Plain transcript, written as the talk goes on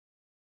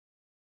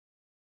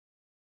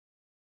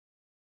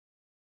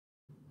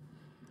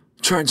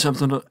Trying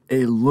something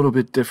a little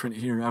bit different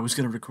here. I was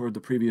going to record the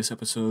previous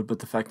episode, but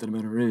the fact of the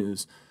matter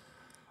is,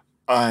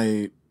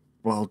 I,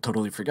 well,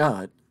 totally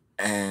forgot.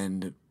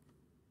 And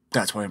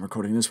that's why I'm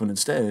recording this one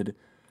instead,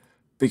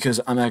 because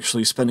I'm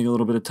actually spending a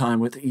little bit of time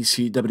with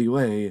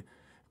ECWA.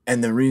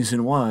 And the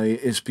reason why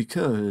is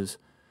because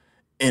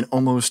in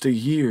almost a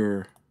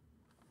year,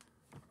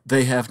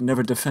 they have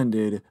never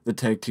defended the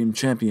tag team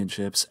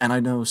championships. And I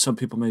know some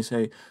people may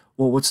say,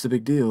 well, what's the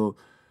big deal?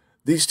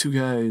 These two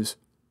guys,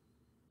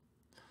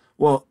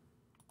 well,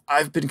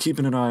 I've been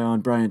keeping an eye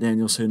on Bryan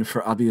Danielson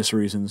for obvious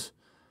reasons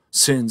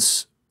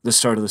since the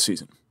start of the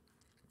season.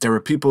 There are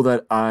people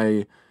that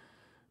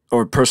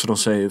or personal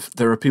save,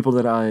 there are people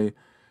that I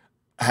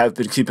have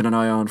been keeping an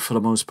eye on for the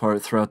most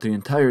part throughout the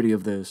entirety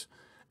of this,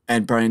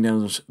 and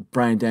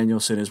Bryan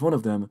Danielson is one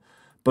of them,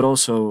 but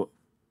also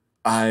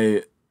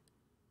I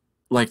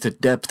like the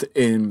depth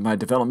in my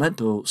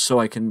developmental so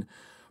I can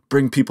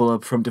bring people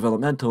up from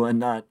developmental and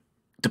not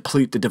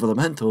deplete the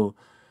developmental.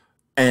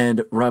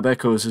 And Rob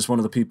Echoes is one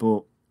of the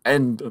people,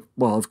 and,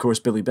 well, of course,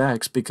 Billy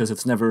Bax, because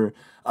it's never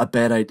a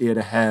bad idea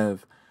to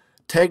have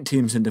tag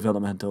teams in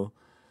developmental.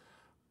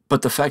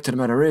 But the fact of the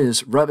matter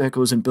is, Rob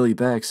Echoes and Billy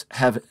Bax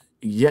have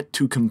yet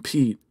to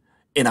compete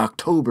in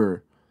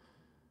October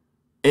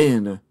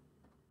in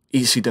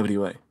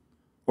ECWA,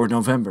 or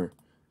November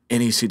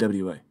in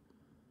ECWA.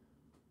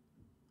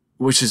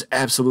 Which is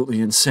absolutely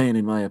insane,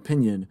 in my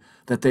opinion,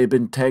 that they've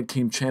been tag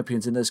team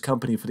champions in this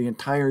company for the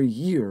entire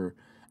year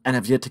and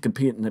have yet to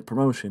compete in that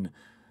promotion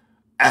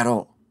at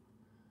all.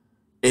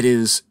 It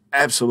is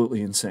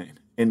absolutely insane,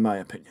 in my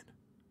opinion.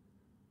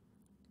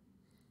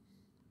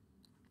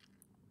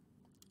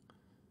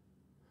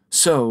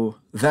 So,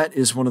 that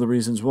is one of the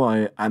reasons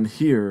why I'm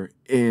here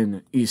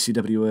in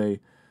ECWA.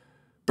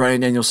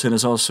 Bryan Danielson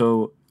is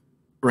also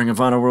Ring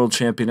of Honor World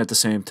Champion at the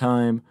same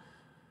time.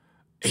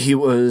 He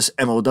was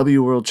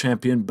MLW World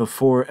Champion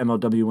before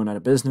MLW went out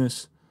of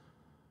business.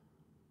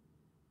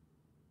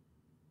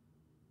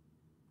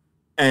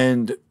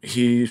 And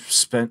he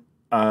spent,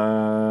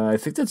 I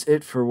think that's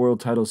it for world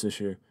titles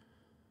this year.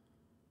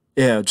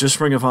 Yeah,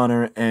 just Ring of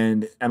Honor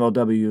and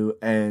MLW,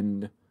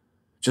 and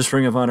just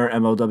Ring of Honor,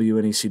 MLW,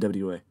 and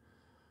ECWA.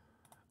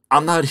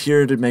 I'm not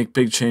here to make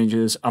big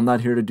changes. I'm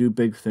not here to do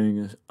big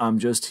things. I'm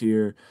just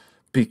here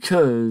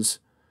because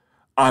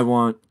I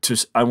want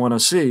to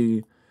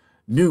see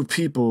new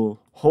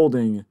people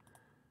holding,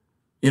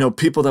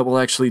 people that will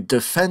actually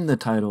defend the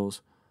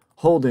titles,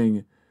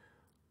 holding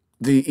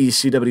the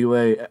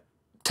ECWA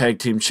Tag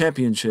Team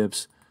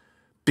Championships,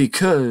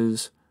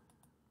 because,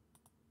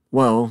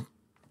 well,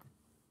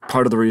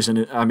 part of the reason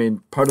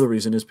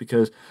is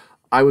because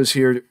I was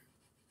here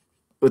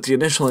with the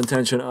initial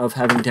intention of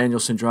having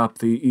Danielson drop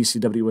the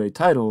ECWA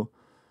title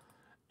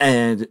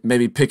and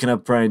maybe picking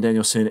up Bryan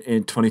Danielson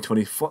in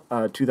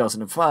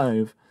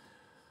 2005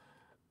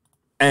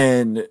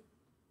 and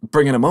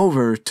bringing him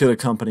over to the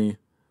company,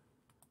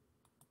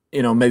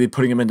 maybe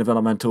putting him in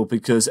developmental,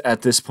 because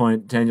at this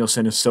point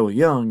Danielson is so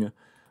young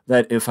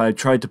that if I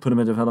tried to put him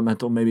in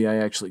developmental, maybe I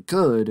actually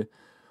could,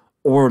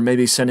 or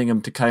maybe sending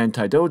him to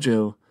Kaientai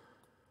Dojo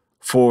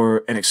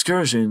for an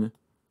excursion.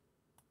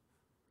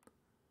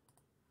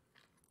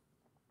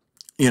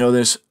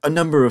 There's a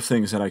number of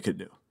things that I could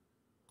do.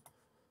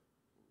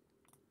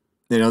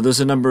 There's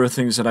a number of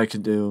things that I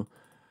could do,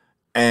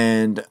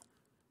 and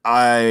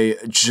I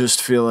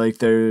just feel like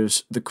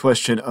there's the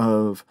question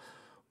of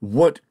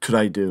what could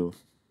I do?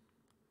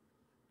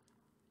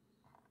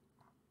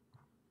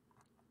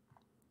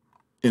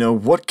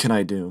 What can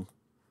I do?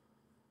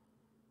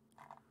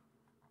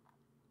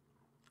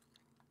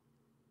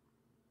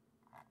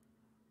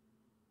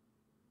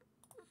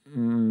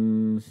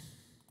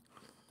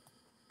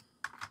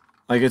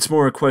 Like, it's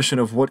more a question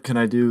of what can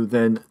I do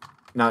than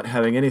not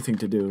having anything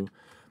to do.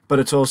 But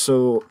it's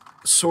also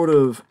sort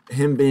of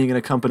him being in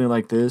a company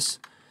like this,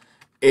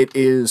 it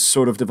is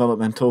sort of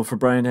developmental for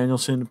Bryan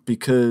Danielson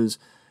because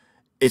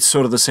it's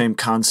sort of the same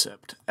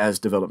concept as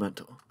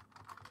developmental.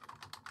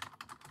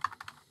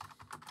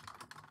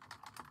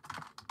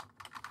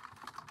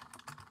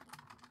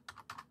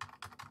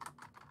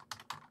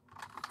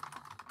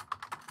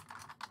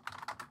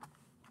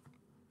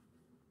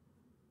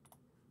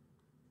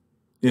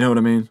 You know what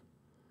I mean?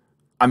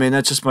 I mean,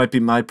 that just might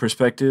be my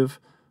perspective,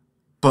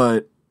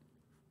 but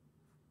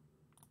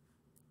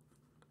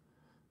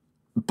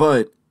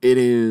it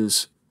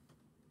is,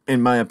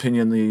 in my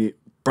opinion, the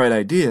bright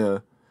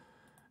idea,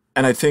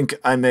 and I think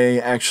I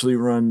may actually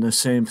run the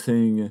same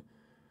thing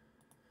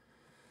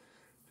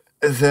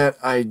that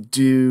I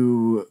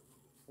do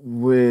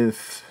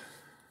with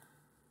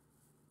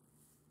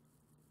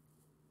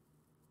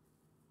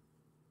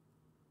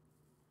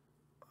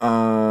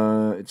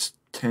it's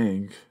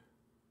Tank.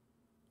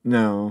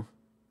 No.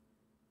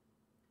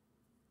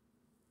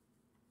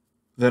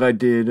 That I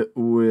did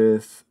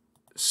with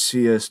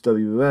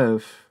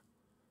CSWF.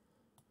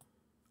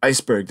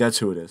 Iceberg, that's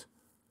who it is.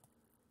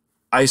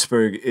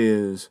 Iceberg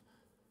is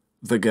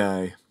the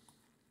guy.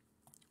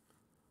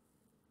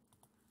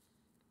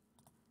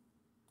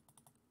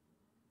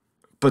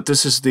 But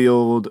this is the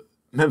old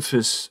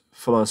Memphis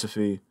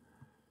philosophy,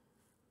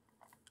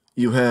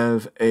 you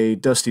have a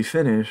dusty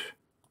finish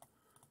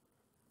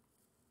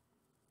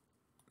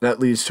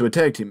that leads to a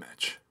tag team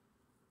match.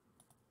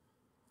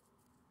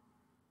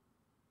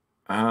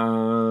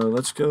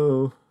 Let's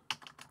go.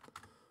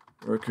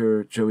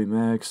 Worker, Joey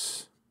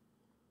Max.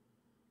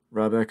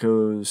 Rob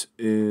Echoes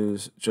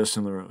is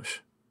Justin LaRoche.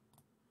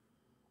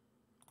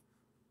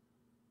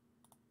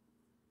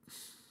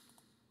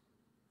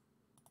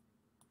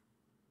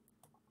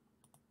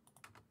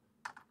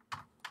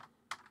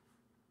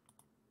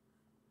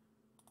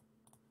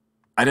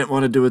 I didn't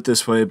want to do it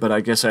this way, but I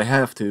guess I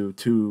have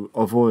to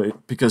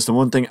avoid, because the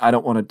one thing I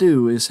don't want to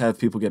do is have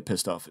people get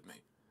pissed off at me.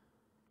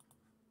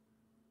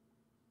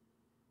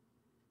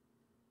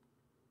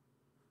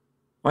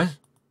 What?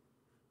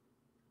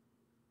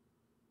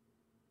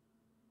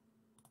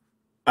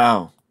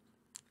 Oh.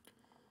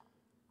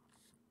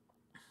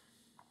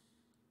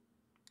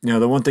 You know,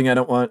 the one thing I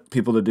don't want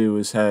people to do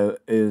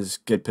is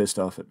get pissed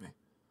off at me.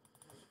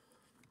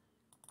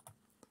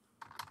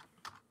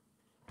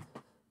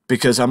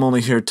 Because I'm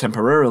only here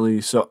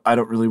temporarily, so I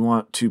don't really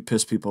want to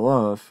piss people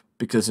off,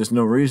 because there's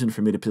no reason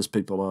for me to piss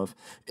people off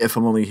if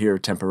I'm only here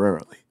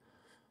temporarily.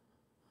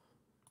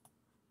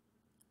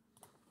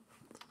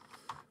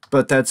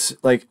 But that's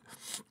like,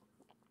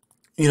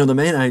 you know, the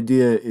main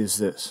idea is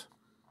this.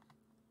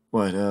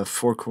 What, a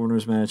four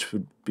corners match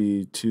would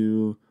be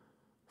two.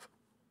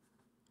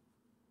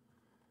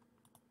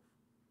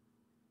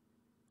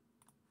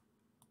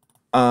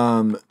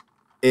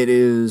 It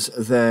is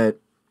that,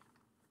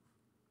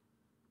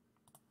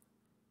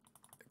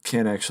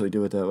 can't actually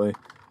do it that way.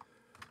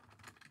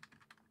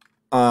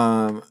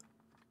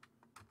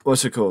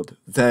 What's it called?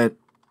 That,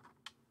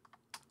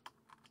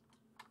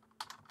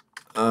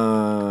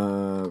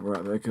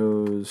 Rob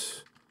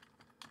Echoes.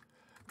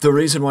 The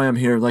reason why I'm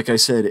here, like I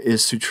said,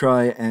 is to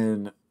try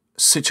and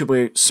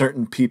situate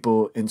certain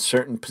people in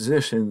certain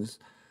positions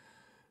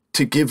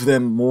to give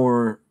them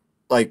more,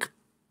 like,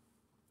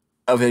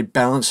 of a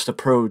balanced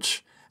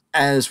approach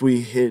as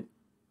we head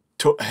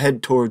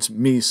towards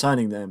me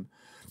signing them.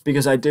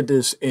 Because I did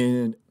this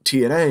in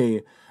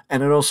TNA,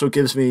 and it also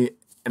gives me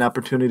an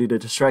opportunity to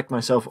distract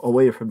myself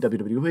away from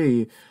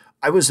WWE.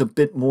 I was a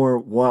bit more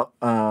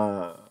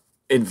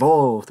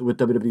involved with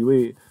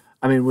WWE.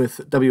 I mean,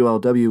 with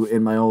WLW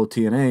in my old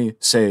TNA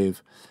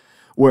save,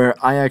 where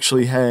I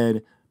actually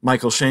had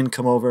Michael Shane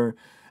come over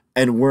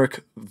and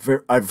work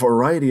a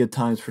variety of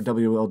times for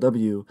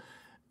WLW,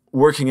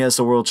 working as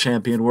the world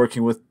champion,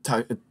 working with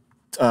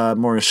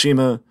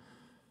Morishima,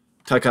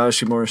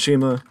 Takahashi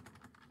Morishima.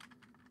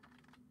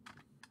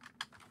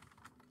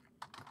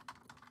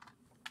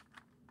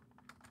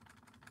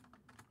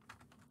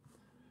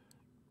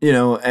 You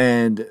know,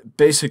 and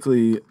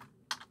basically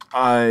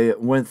I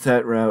went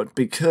that route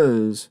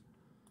because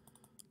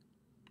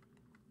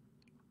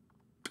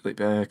Billy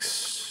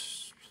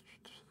Bax,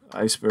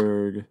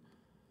 Iceberg,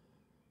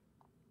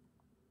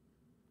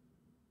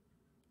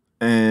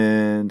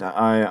 and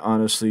I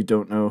honestly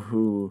don't know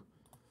who.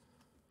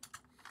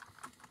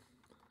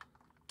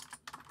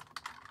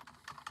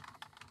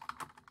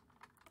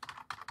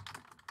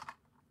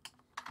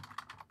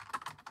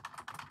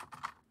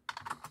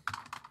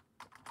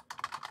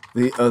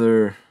 The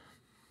other.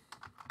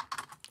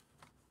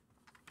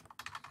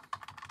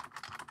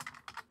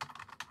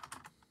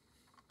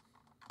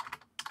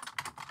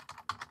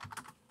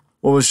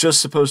 What was just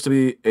supposed to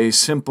be a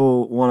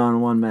simple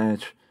one-on-one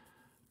match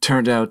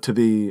turned out to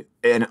be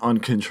an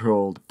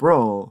uncontrolled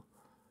brawl.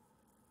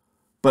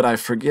 But I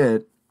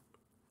forget.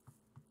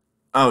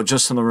 Oh,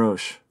 Justin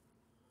LaRoche.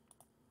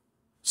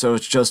 So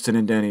it's Justin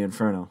and Danny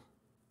Inferno.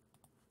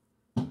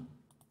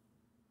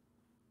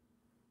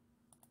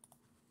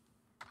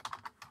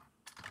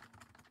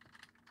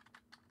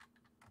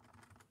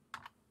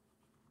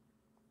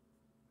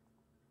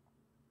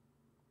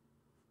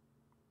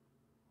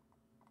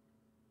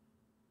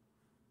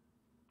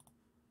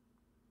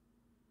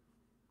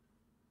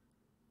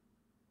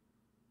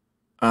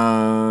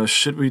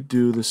 Should we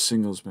do the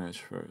singles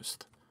match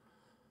first?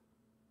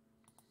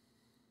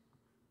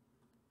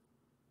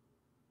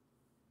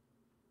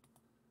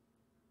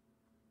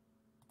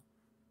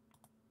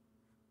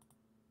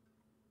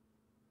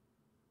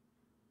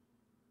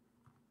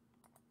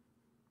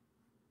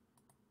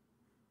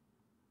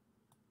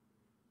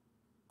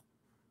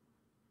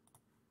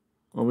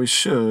 Well, we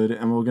should,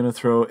 and we're going to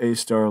throw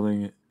Ace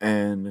Darling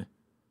and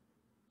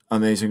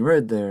Amazing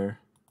Red there.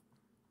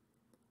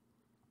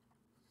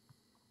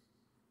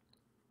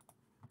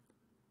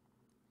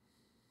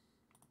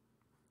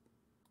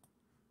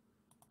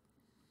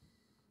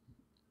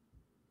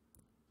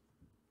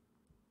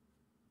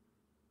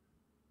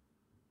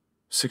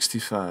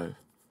 $65.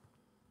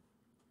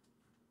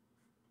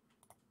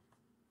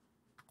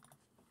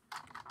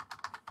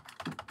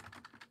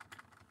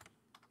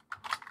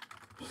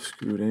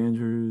 Scoot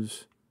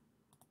Andrews.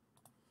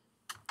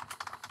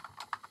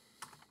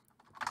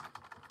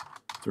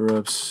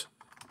 Throw-ups.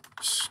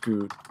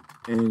 Scoot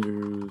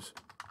Andrews.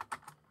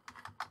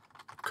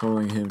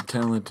 Calling him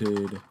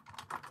talented,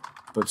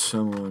 but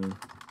someone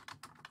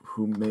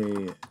who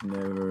may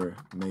never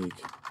make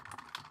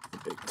the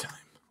big time.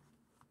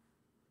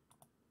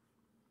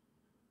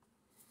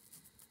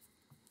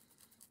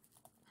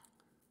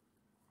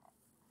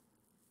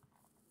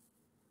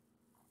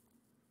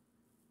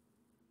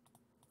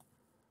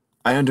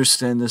 I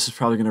understand this is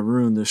probably going to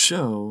ruin the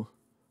show,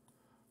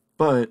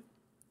 but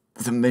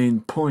the main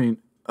point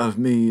of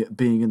me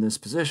being in this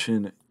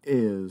position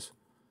is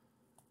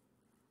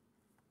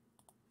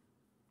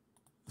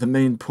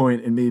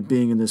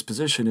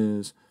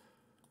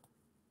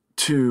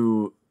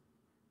to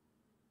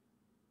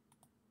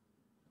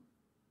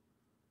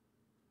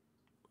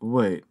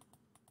wait.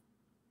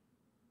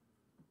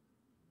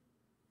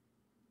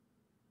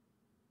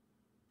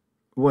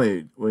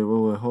 Wait,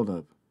 hold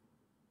up.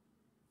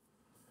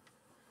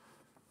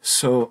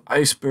 So,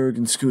 Iceberg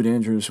and Scoot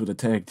Andrews with a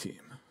tag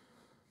team.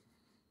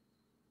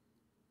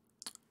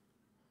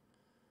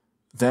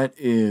 That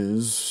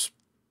is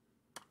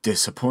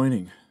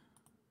disappointing.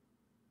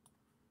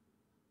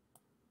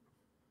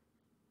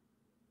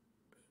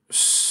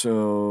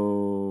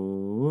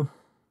 So,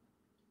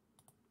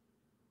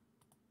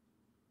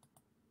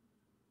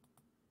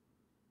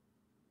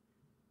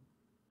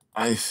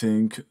 I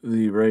think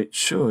the right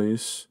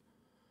choice,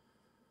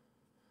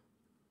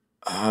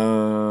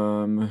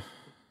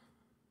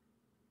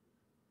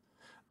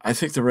 I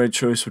think the right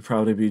choice would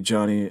probably be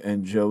Johnny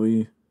and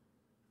Joey,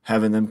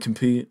 having them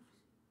compete.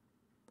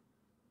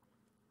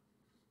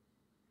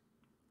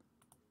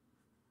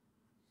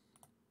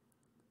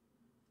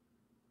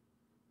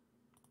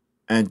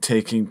 And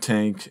taking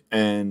Tank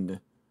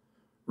and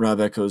Rob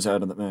Echoes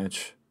out of the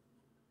match.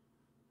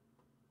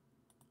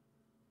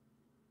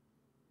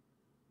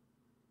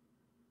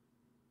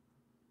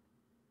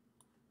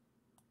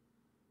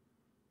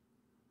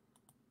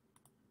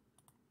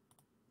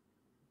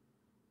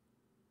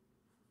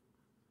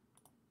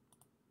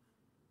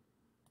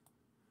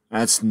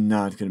 That's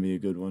not going to be a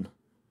good one.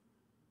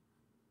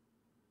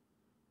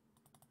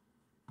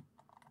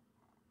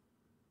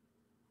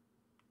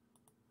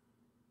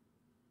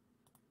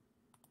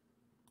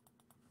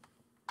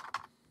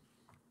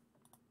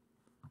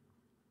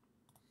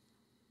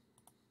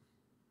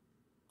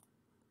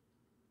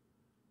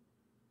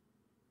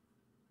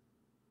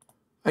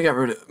 I got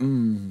rid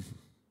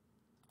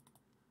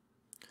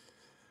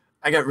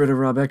of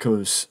Rob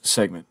Echoes'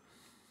 segment.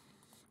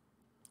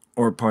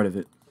 Or part of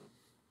it.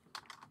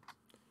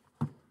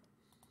 Of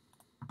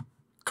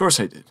course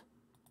I did.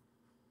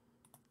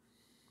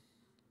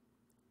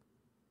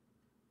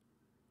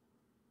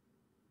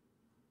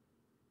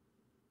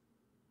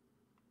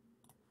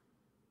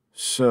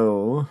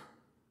 So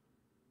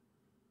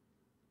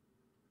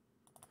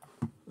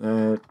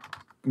that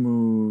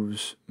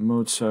moves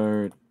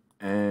Mozart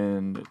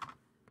and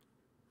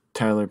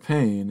Tyler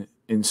Payne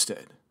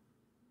instead.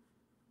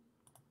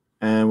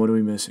 And what are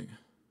we missing?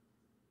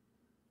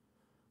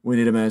 We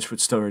need a match with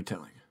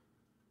storytelling.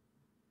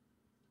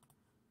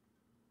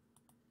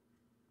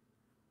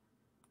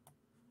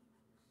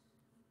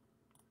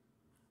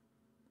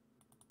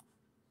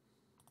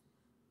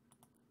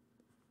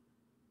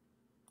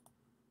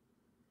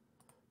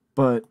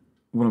 But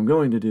what I'm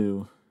going to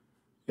do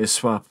is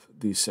swap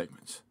these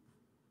segments.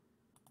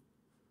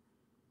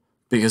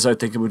 Because I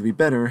think it would be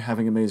better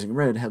having Amazing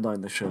Red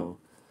headline the show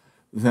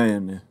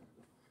than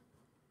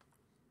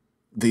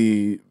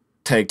the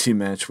tag team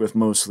match with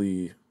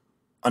mostly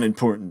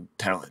unimportant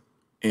talent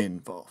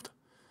involved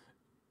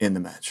in the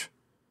match.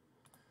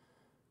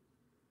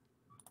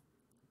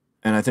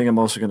 And I think I'm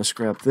also going to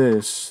scrap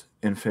this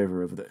in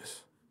favor of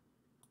this.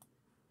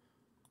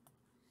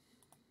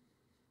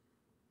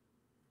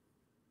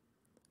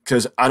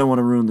 Because I don't want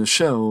to ruin the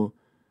show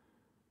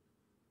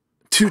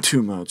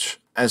too much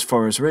as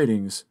far as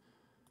ratings.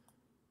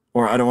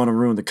 Or I don't want to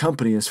ruin the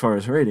company as far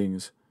as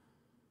ratings.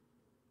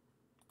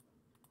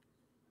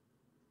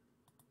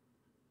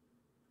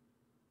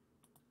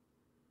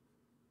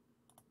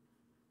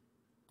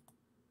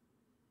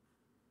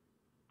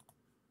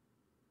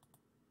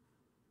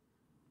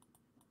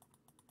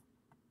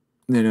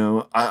 You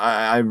know,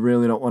 I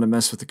really don't want to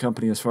mess with the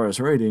company as far as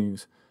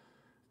ratings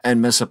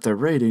and mess up their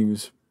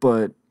ratings,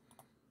 but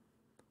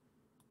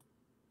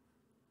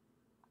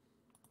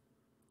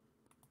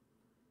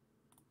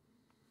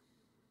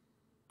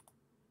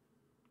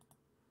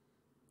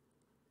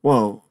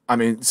well, I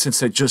mean, since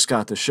they just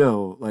got the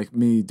show, like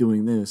me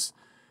doing this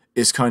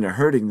is kind of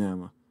hurting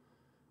them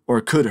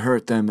or could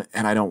hurt them,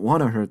 and I don't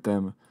want to hurt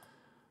them.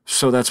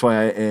 So that's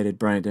why I added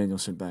Bryan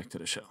Danielson back to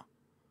the show.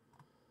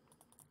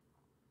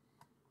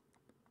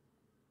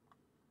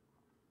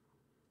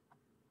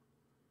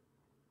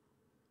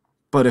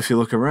 But if you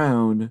look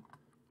around,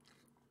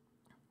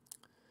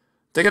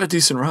 they got a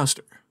decent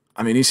roster.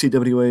 I mean,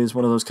 ECWA is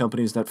one of those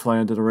companies that fly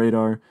under the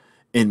radar,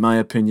 in my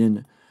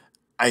opinion.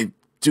 I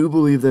do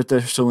believe that they're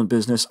still in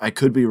business. I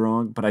could be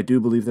wrong, but I do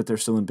believe that they're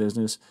still in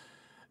business.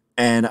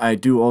 And I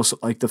do also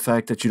like the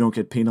fact that you don't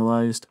get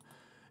penalized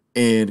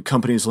in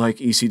companies like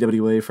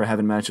ECWA for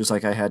having matches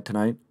like I had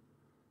tonight.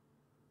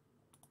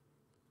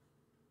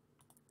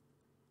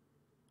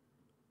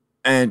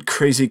 And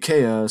Crazy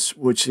Chaos,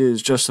 which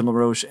is Justin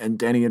LaRoche and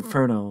Danny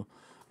Inferno,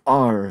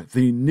 are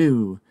the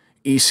new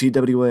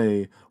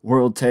ECWA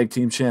World Tag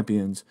Team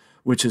Champions,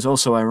 which is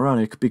also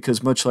ironic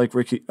because much like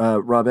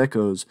Rob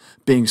Echoes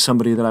being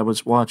somebody that I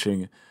was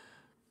watching,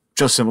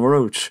 Justin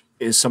LaRoche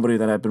is somebody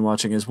that I've been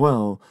watching as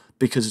well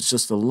because it's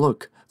just the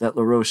look that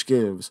LaRoche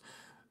gives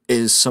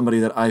is somebody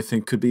that I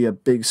think could be a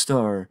big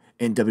star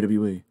in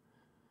WWE.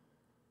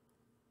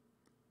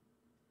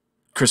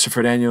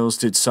 Christopher Daniels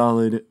did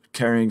solid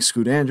carrying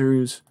Scoot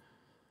Andrews,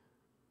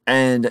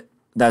 and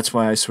that's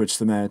why I switched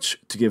the match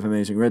to give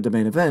Amazing Red the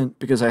main event,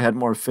 because I had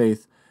more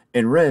faith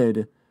in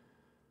Red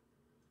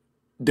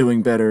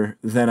doing better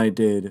than I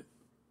did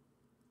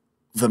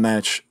the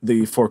match,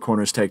 the Four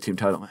Corners Tag Team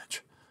title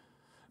match.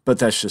 But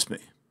that's just me.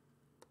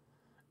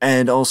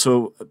 And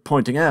also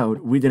pointing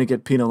out, we didn't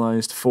get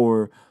penalized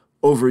for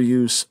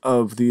overuse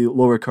of the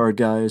lower card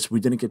guys. We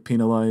didn't get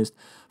penalized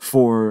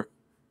for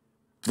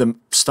the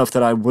stuff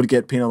that I would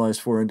get penalized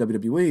for in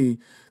WWE,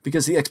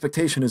 because the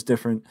expectation is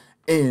different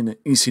in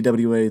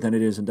ECWA than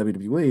it is in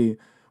WWE,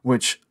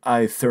 which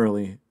I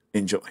thoroughly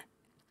enjoy.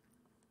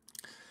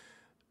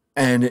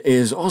 And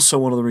is also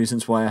one of the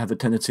reasons why I have a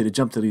tendency to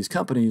jump to these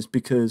companies,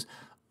 because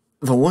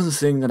the one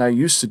thing that I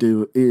used to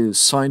do is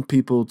sign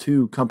people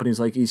to companies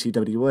like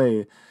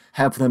ECWA,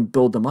 have them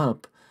build them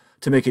up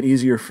to make it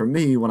easier for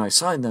me when I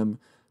sign them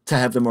to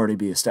have them already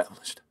be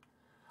established.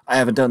 I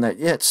haven't done that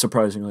yet,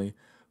 surprisingly,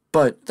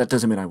 but that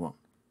doesn't mean I won't.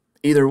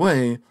 Either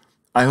way,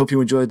 I hope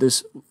you enjoyed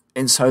this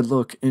inside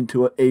look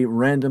into a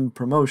random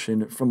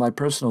promotion from my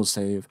personal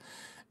save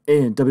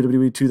in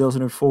WWE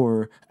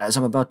 2004 as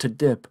I'm about to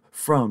dip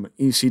from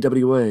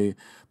ECWA,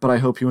 but I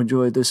hope you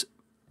enjoyed this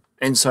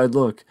inside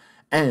look.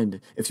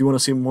 And if you want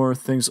to see more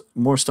things,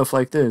 more stuff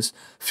like this,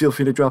 feel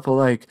free to drop a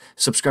like,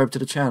 subscribe to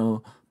the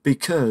channel,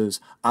 because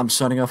I'm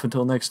signing off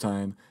until next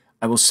time.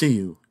 I will see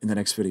you in the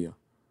next video.